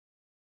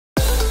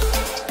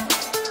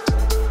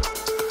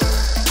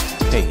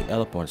Hey,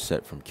 Ella on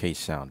set from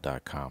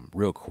ksound.com.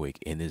 Real quick,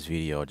 in this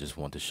video, I just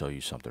want to show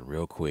you something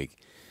real quick.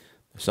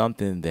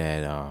 Something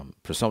that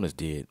Personas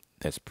did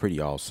that's pretty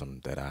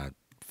awesome that I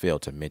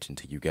failed to mention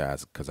to you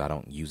guys because I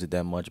don't use it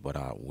that much, but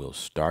I will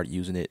start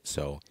using it.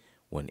 So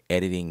when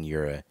editing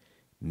your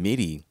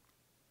Midi,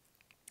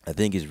 I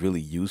think it's really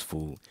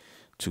useful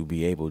to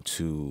be able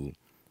to,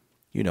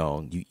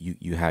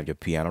 you have your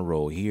piano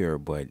roll here,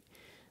 but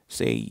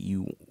say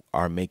you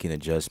are making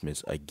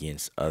adjustments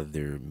against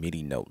other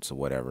MIDI notes or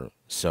whatever.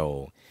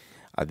 So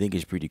I think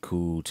it's pretty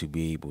cool to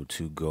be able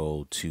to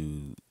go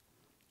to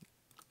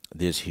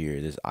this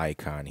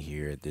icon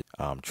here, the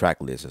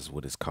track list is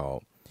what it's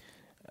called.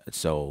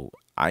 So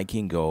I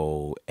can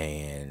go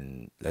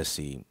and let's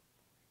see,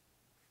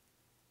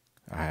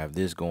 I have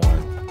this going,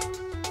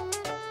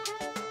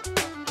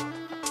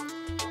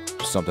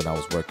 something I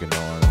was working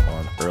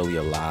on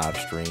earlier live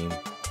stream,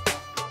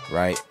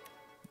 right?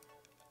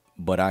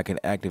 But I can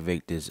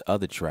activate this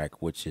other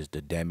track, which is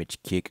the damage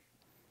kick.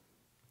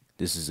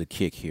 This is a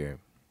kick here.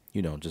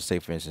 Just say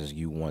for instance,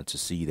 you want to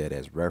see that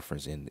as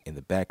reference in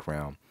the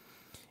background,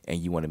 and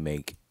you want to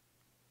make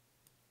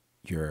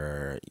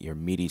your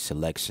MIDI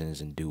selections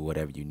and do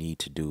whatever you need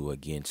to do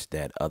against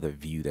that other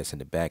view that's in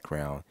the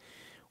background.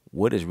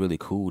 What is really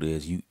cool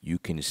is you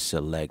can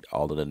select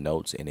all of the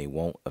notes and it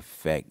won't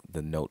affect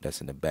the note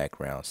that's in the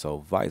background. So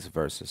vice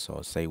versa.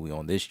 So say we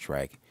on this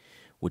track,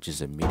 which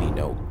is a MIDI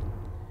note.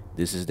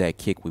 This is that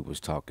kick we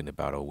was talking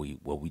about, or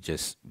what we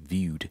just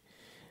viewed.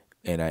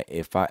 And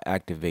if I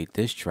activate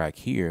this track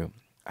here,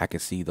 I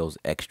can see those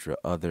extra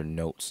other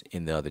notes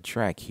in the other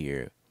track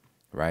here,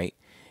 right?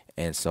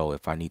 And so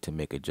if I need to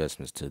make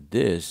adjustments to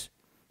this,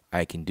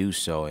 I can do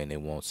so and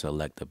it won't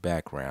select the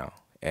background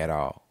at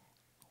all,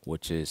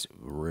 which is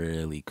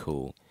really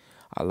cool.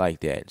 I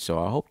like that.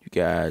 So I hope you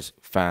guys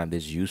find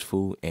this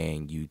useful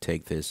and you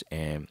take this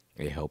and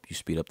it help you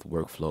speed up the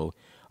workflow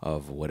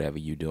of whatever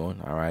you're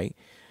doing. All right.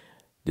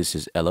 This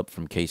is Ella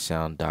from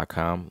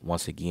ksound.com.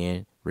 Once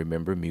again,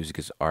 remember, music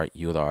is art.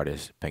 You're the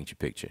artist. Paint your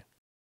picture.